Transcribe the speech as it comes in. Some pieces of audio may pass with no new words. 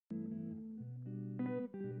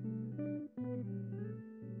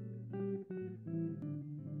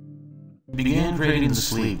begin creating the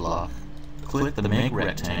sleeve block, click the Make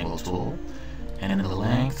Rectangle tool, and in the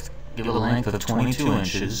length, give it a length of 22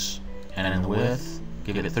 inches, and in the width,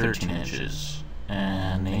 give it 13 inches,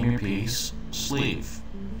 and name your piece Sleeve,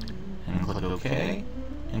 and click OK,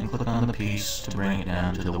 and click on the piece to bring it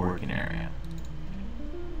down to the working area.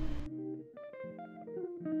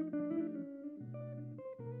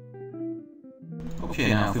 Okay,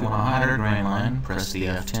 now if we want to hide our grain line, press the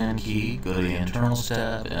F10 key, go to the Internals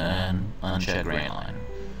tab, and uncheck grain line.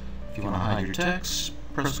 If you want to hide your text,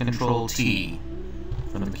 press Ctrl T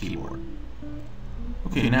from the keyboard.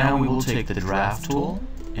 Okay, now we will take the Draft tool,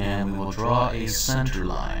 and we will draw a center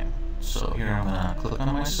line. So here I'm going to click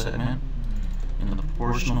on my segment, in the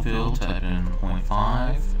proportional field type in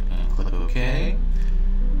 0.5, and click OK.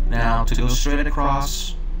 Now to go straight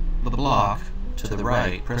across the block, to the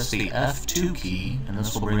right, press the F2 key, and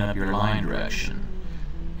this will bring up your line direction.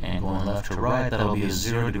 And going left to right, that'll be a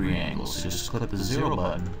 0-degree angle. So just click the 0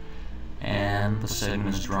 button, and the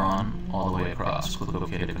segment is drawn all the way across. Click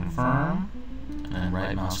OK to confirm, and then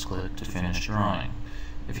right mouse click to finish drawing.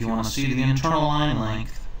 If you want to see the internal line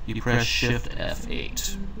length, you press Shift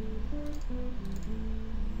F8.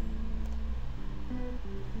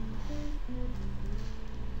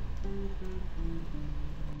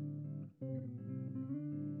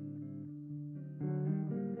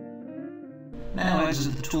 Now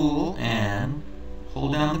exit the tool and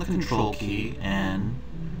hold down the Control key and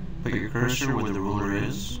put your cursor where the ruler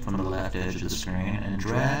is from the left edge of the screen and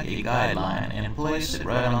drag a guideline and place it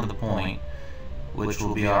right on the point, which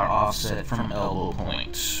will be our offset from elbow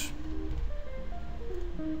point.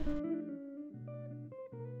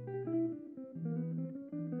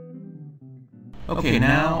 Okay,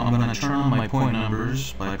 now I'm going to turn on my point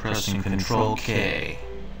numbers by pressing Control K.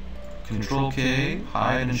 Control K,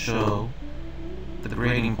 hide and show the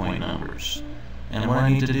grading point numbers. And what I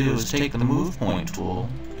need to do is take the Move Point tool,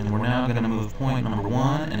 and we're now going to move point number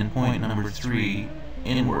 1 and point number 3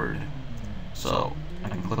 inward. So I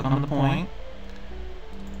can click on the point,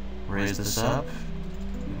 raise this up,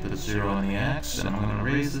 put 0 on the X, and I'm going to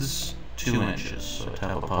raise this 2 inches. So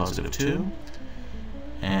type a +2.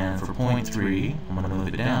 And for point 3, I'm going to move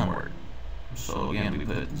it downward. So again, we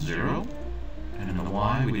put 0, and in the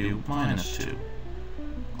Y we do -2.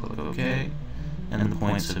 Click OK, and then the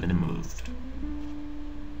points have been moved.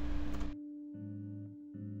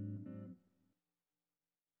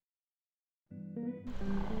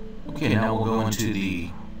 Okay, now we'll go into the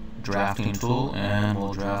drafting tool and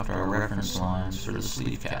we'll draft our reference lines for the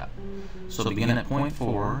sleeve cap. So begin at point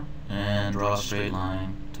 4 and draw a straight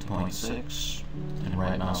line to point 6 and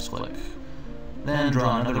right mouse click. Then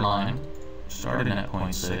draw another line starting at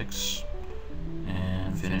point 6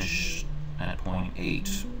 and finish at point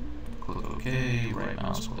 8. Click OK, right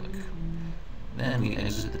mouse click. Then we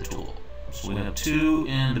exit the tool. So we have 2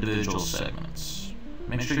 individual segments.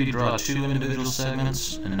 Make sure you draw 2 individual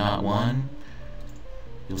segments and not 1.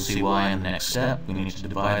 You'll see why in the next step. We need to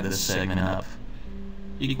divide this segment up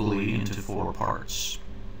equally into 4 parts.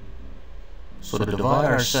 So to divide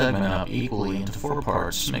our segment up equally into 4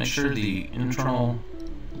 parts, make sure the internal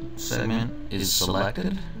segment is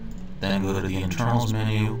selected, then go to the Internals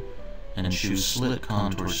menu and choose Slit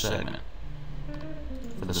Contour Segment.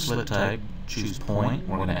 For the slit type, choose Point.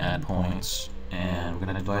 We're going to add points, and we're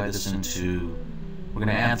going to divide this into, we're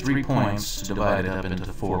going to add 3 points to divide it up into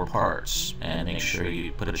 4 parts, and make sure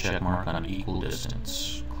you put a check mark on equal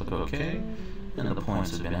distance. Click OK, and the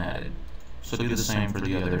points have been added. So do the same for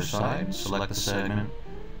the other side. Select the segment,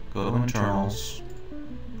 go to Internals,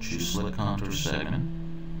 choose Slit Contour Segment.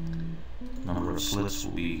 Number of slits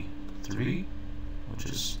will be 3, which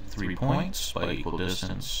is 3 points by equal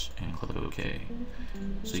distance, and click OK.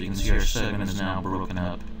 So you can see our segment is now broken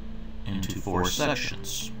up into 4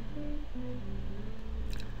 sections.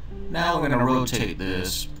 Now we're going to rotate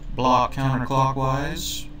this block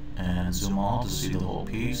counterclockwise and zoom all to see the whole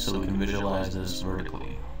piece so we can visualize this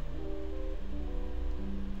vertically.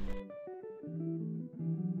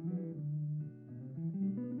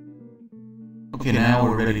 Okay, now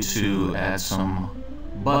we're ready to add some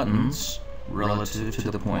buttons relative to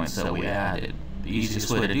the points that we added. The easiest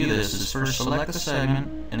way to do this is first select the segment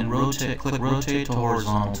and click Rotate to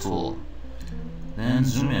Horizontal tool. Then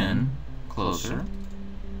zoom in closer.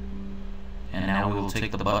 And now we will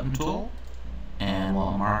take the button tool and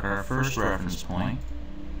we'll mark our first reference point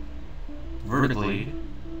vertically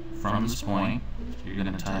from this point. You're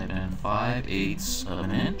going to type in 5/8 of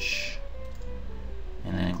an inch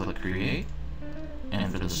and then click Create. And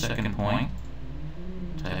for the second point,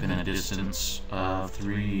 type in a distance of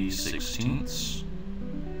 3/16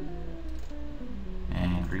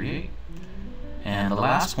 and create. And And the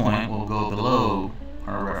last point will go below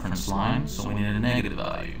our reference line, so we need a negative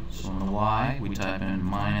value. So in the Y, we type in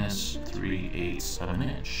minus 3/8 of an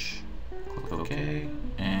inch. Click OK,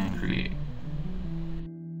 and create.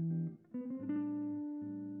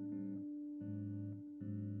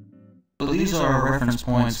 So these are our reference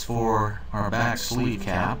points for our back sleeve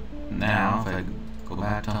cap. Now, if I go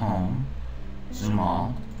back to home, zoom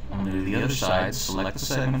all, I'm going to do the other side, select the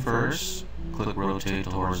segment first, click rotate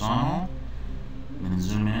to horizontal, then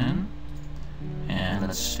zoom in, and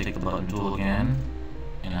let's take the button tool again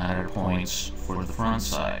and add our points for the front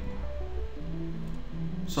side.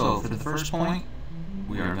 So for the first point,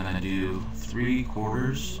 we are going to do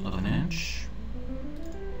 3/4 of an inch,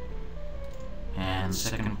 and the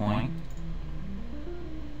second point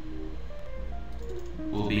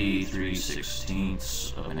will be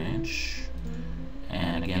 3/16 of an inch,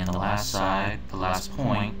 and again the last side, the last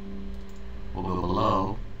point will go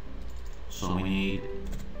below, so we need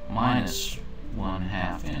minus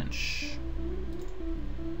 1/2 inch,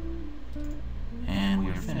 and we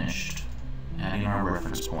are finished adding our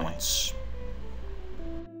reference points.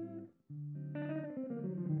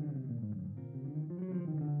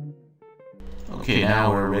 Okay,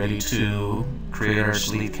 now we're ready to create our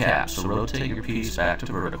sleeve cap. So rotate your piece back to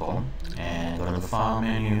vertical and go to the File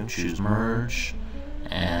menu, choose Merge,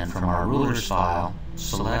 and from our Rulers file,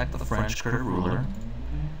 select the French curve ruler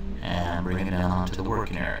and bring it down onto the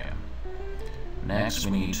working area. Next,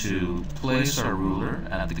 we need to place our ruler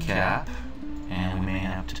at the cap, and we may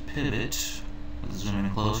have to pivot. Let's zoom in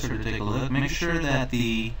closer to take a look. Make sure that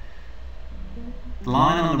the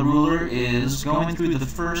line on the ruler is going through the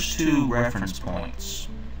first 2 reference points.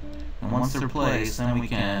 And once they're placed, then we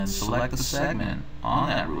can select the segment on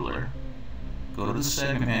that ruler, go to the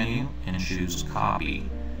segment menu, and choose Copy.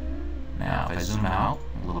 Now, if I zoom out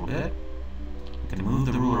a little bit, I can move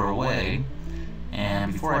the ruler away,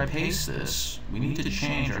 and before I paste this, we need to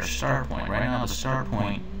change our start point. Right now, the start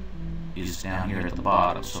point is down here at the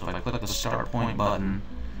bottom, so if I click the Start Point button,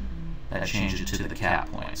 that changes it to the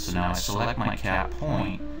cap point. So now I select my cap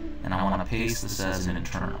point, and I want to paste this as an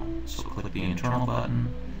internal. So click the internal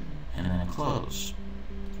button, and then close.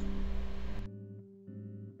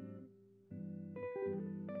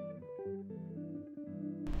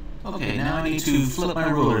 Okay, now I need to flip my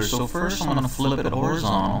ruler. So first I'm going to flip it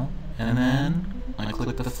horizontal, and then I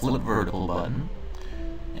click the flip vertical button,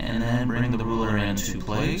 and then bring the ruler into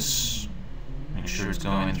place. Make sure it's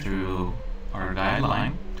going through our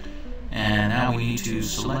guideline. And now we need to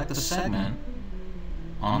select the segment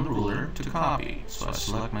on the ruler to copy. So I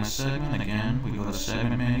select my segment again, we go to the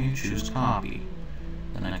segment menu, choose Copy.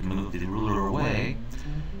 Then I can move the ruler away,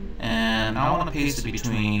 and I want to paste it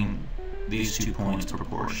between these 2 points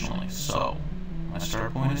proportionally. So my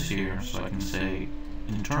start point is here, so I can say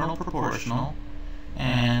internal proportional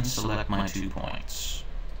and select my 2 points.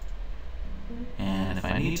 And if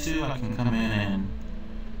I need to, I can come in and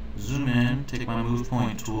zoom in, take my move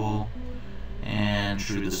point tool, and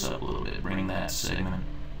true this up a little bit, bring that segment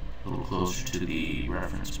a little closer to the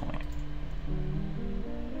reference point.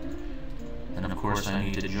 And of course I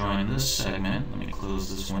need to join this segment. Let me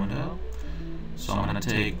close this window. So I'm going to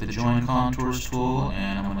take the Join Contours tool,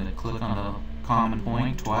 and I'm going to click on the common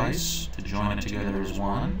point twice to join it together as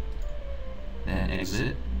one. Then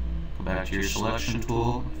exit, go back to your selection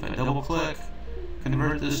tool. If I double click,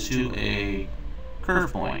 convert this to a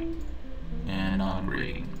curve point and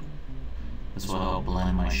non-grading. This will help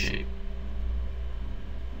blend my shape.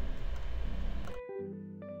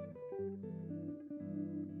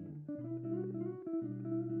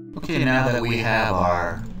 Okay, now that we have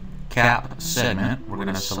our cap segment, we're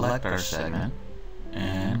going to select our segment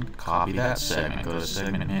and copy that segment. Go to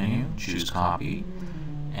segment menu, choose Copy,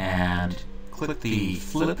 and click the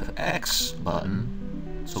Flip X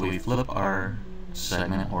button so we flip our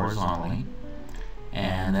segment horizontally,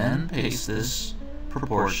 and then paste this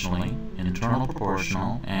proportionally, internal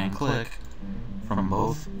proportional, and click from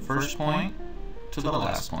both first point to the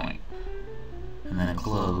last point, and then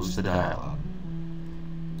close the dialog.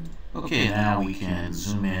 Okay, now we can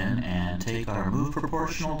zoom in and take our Move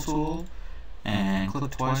Proportional tool and click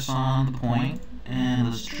twice on the point, and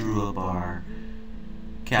let's true up our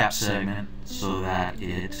cap segment so that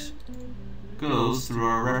it goes through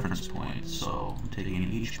our reference point. So I'm taking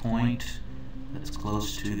each point that's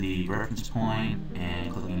close to the reference point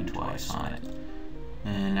and clicking twice on it.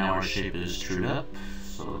 And now our shape is trued up,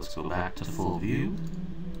 so let's go back to full view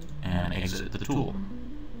and exit the tool.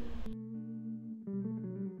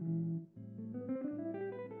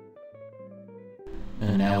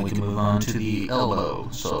 And now we can move on to the elbow.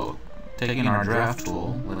 So taking our draft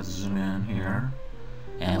tool, let's zoom in here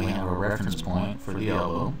and we have a reference point for the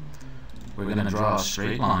elbow. We're going to draw a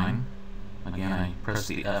straight line. Again, I press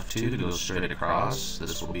the F2 to go straight across.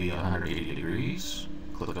 This will be 180 degrees.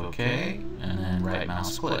 Click OK, and then right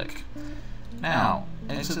mouse click. Now,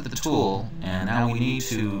 exit the tool, and now we need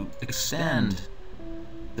to extend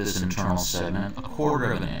this internal segment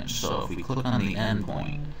 1/4 of an inch. So if we click on the end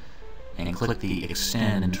point and click the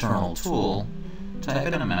Extend Internal tool, type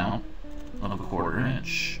in an amount of 1/4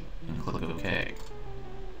 inch and click OK.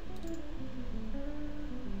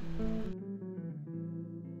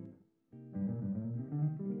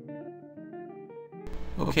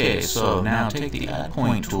 Okay, so now take the Add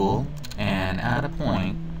Point tool and add a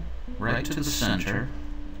point right to the center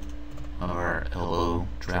of our elbow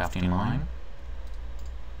drafting line.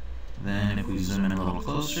 Then if we zoom in a little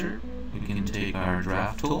closer, we can take our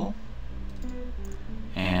draft tool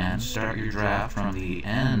and start your draft from the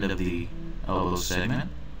end of the elbow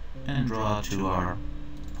segment and draw to our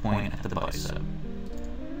point at the bicep.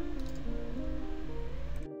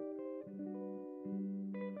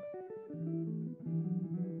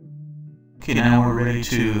 Okay, now we're ready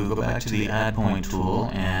to go back to the Add Point tool,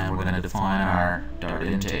 and we're going to define our dart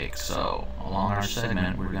intake. So along our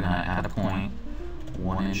segment, we're going to add a point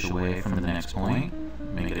 1 inch away from the next point,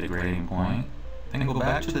 make it a grading point, then go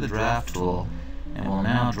back to the draft tool, and we'll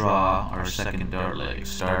now draw our second dart leg,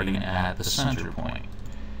 starting at the center point.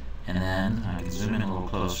 And then I can zoom in a little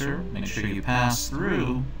closer, make sure you pass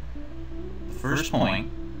through the first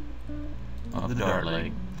point of the dart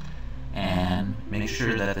leg, and make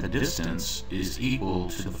sure that the distance is equal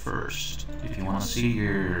to the first. If you want to see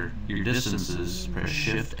your distances, press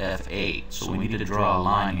Shift F8. So we need to draw a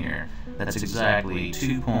line here. That's exactly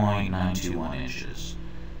 2.921 inches.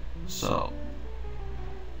 So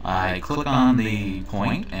I click on the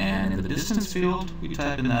point, and in the distance field, we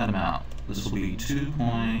type in that amount. This will be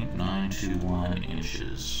 2.921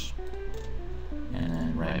 inches. And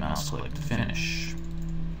then right mouse click to finish.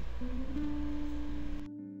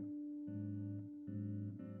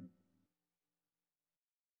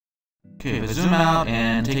 Okay, if I zoom out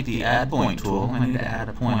and take the Add Point tool, I need to add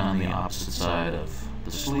a point on the opposite side of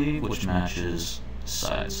the sleeve, which matches the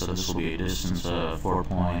side. So this will be a distance of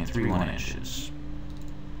 4.31 inches.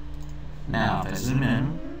 Now, if I zoom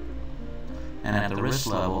in, and at the wrist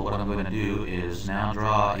level, what I'm going to do is now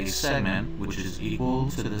draw a segment which is equal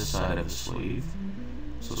to this side of the sleeve.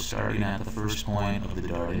 So starting at the first point of the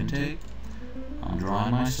dart intake, I'm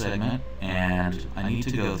drawing my segment, and I need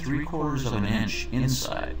to go 3/4 of an inch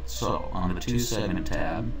inside. So on the To Segment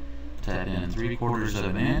tab, type in 3/4 of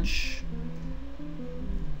an inch,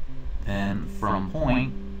 then from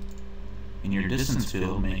point in your distance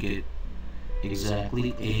field, make it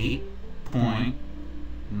exactly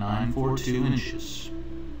 8.942 inches.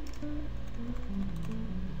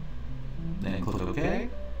 Then click OK,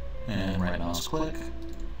 and right mouse click.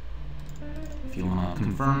 If you want to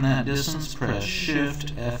confirm that distance, press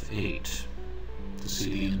Shift F8 to see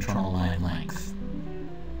the internal line length.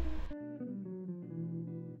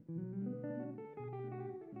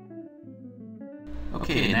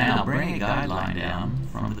 Okay, now bring a guideline down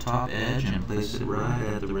from the top edge and place it right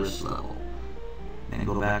at the wrist level. Then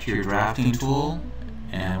go back to your drafting tool,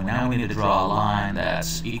 and now we need to draw a line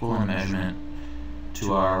that's equal in measurement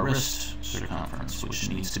to our wrist circumference, which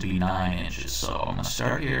needs to be 9 inches. So I'm going to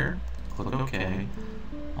start here. Click OK.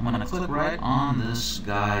 I'm going to click right on this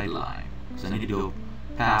guideline because I need to go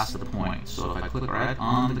past the point. So if I click right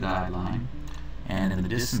on the guideline, and in the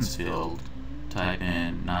distance field, type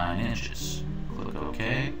in 9 inches. Click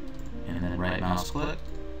OK, and then right mouse click.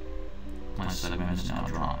 My segment is now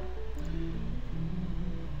drawn.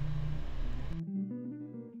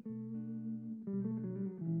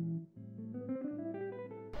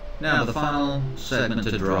 Now the final segment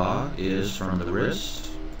to draw is from the wrist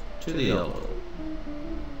to the elbow.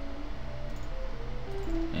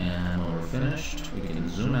 And when we're finished, we can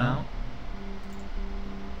zoom out,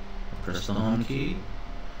 press the Home key,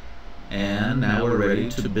 and now we're ready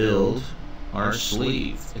to build our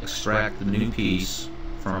sleeve, extract the new piece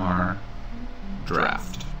from our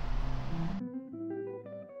draft.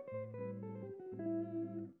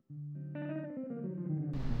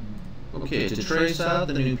 Okay, to trace out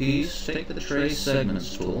the new piece, take the Trace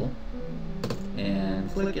Segments tool and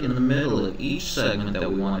click in the middle of each segment that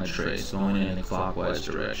we want to trace, going in a clockwise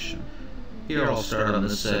direction. Here I'll start on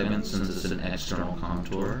this segment since it's an external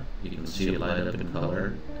contour. You can see it light up in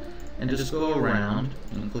color. And just go around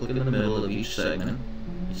and click in the middle of each segment.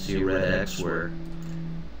 You see a red X where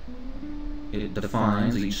it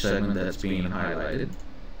defines each segment that's being highlighted.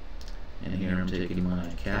 And here I'm taking my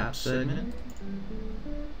cap segment.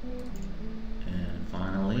 And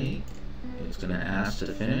finally, it's going to ask to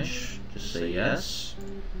finish. Just say yes.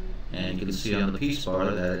 And you can see on the piece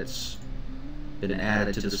bar that it's been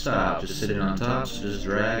added to the stop, just sitting on top, so just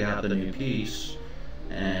drag out the new piece.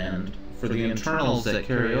 And for the internals that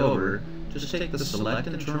carry over, just take the Select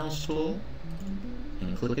Internals tool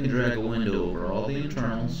and click and drag a window over all the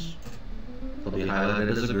internals. They'll be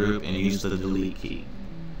highlighted as a group, and use the Delete key.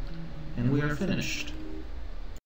 And we are finished.